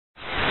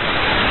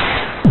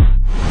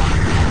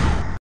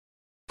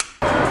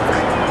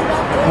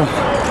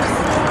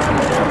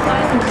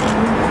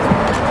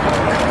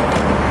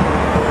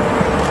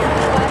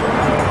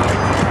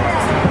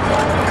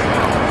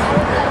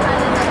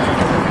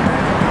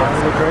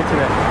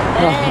today.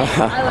 Hey,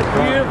 I look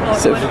beautiful.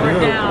 So So we're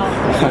down.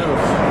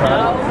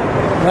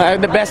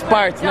 The best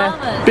part, né?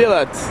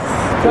 Pilots.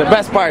 The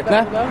best part,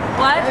 né?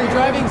 What? Hey,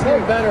 driving's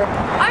getting better.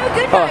 I'm a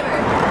good driver.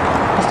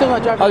 I'm still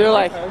not driving. How do you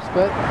like? Cars,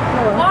 but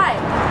Why?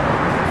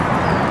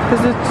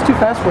 because it's too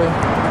fast for you.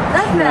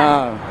 That's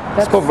that. No,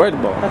 it's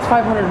convertible. That's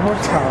 500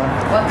 horsepower.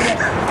 What's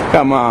this?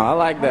 Come on, I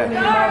like that.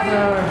 Yeah.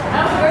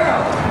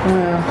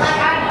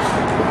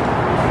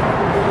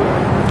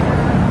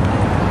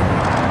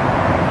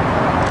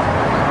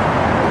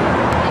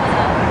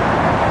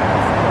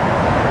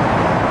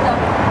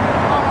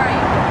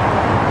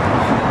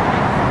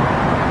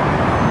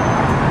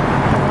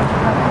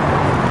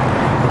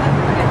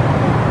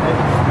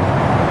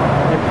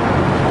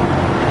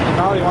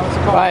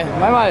 Vai,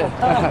 Miley.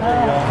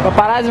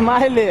 Paparazzo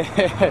Miley.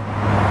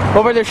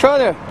 Over the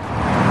shoulder.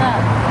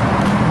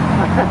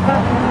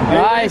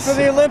 Nice. For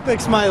the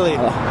Olympics, Miley.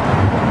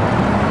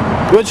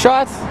 Good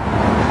shots.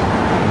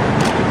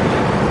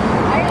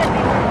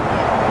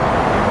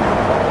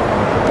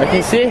 I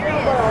can see.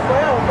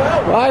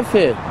 Vai,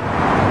 filho.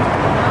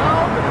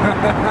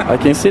 I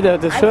can see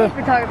the show.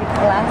 Photography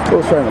class.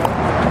 Oh, sorry.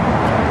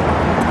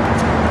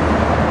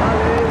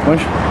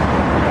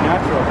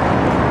 Natural.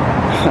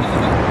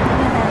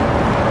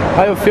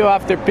 How you feel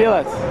after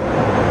pilots?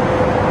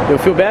 You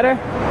feel better?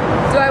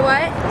 Do I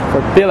what?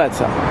 For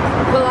pilots?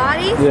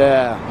 Pilates?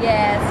 Yeah.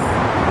 Yes.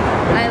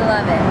 I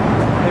love it.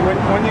 Hey, when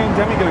you and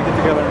Demi gonna get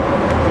together and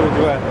do a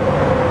duet?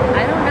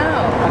 I don't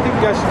know. I think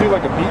you guys should do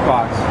like a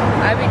beatbox.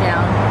 I'd be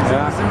down.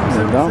 Yeah.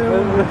 No?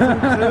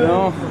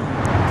 No.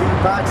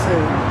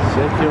 Beatboxing.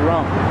 Shake your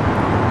rump.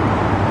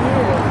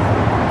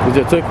 Did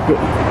you take? I'm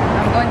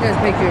going to his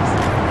pictures.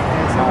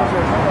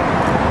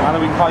 Why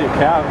don't we call you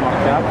Cab? Want a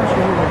cab?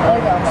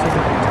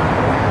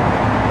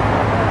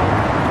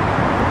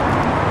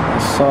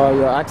 Saw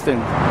your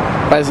accident.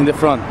 Pass in the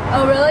front.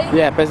 Oh, really?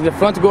 Yeah, pass in the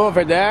front. Go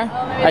over there.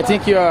 Oh, I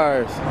think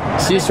your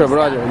sister,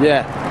 brother.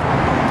 Yeah.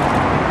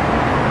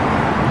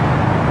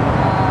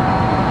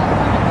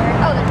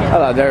 Oh, they're good.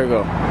 Oh, there you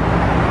go.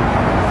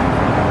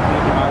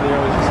 Thank you, Miley.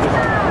 Always just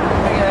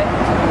good.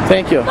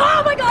 Thank you.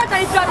 Oh my gosh,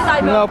 I just dropped his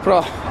iPhone. No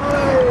problem.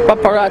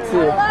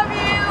 Paparazzi. I love you.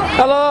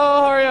 Hello,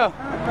 how are you?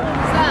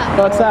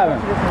 What's up? What's up?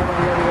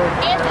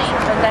 Anthony.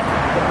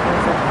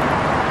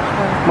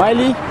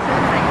 Miley,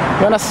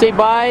 you wanna say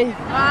bye?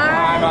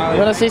 Bye. You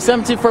wanna say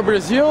something for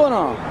Brazil or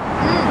no?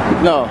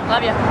 No.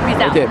 Love you.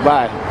 Peace out. Okay,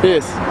 bye.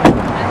 Peace.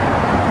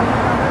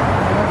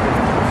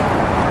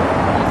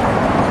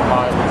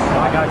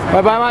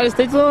 Bye bye, Miley.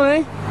 Stay tuned,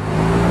 hein?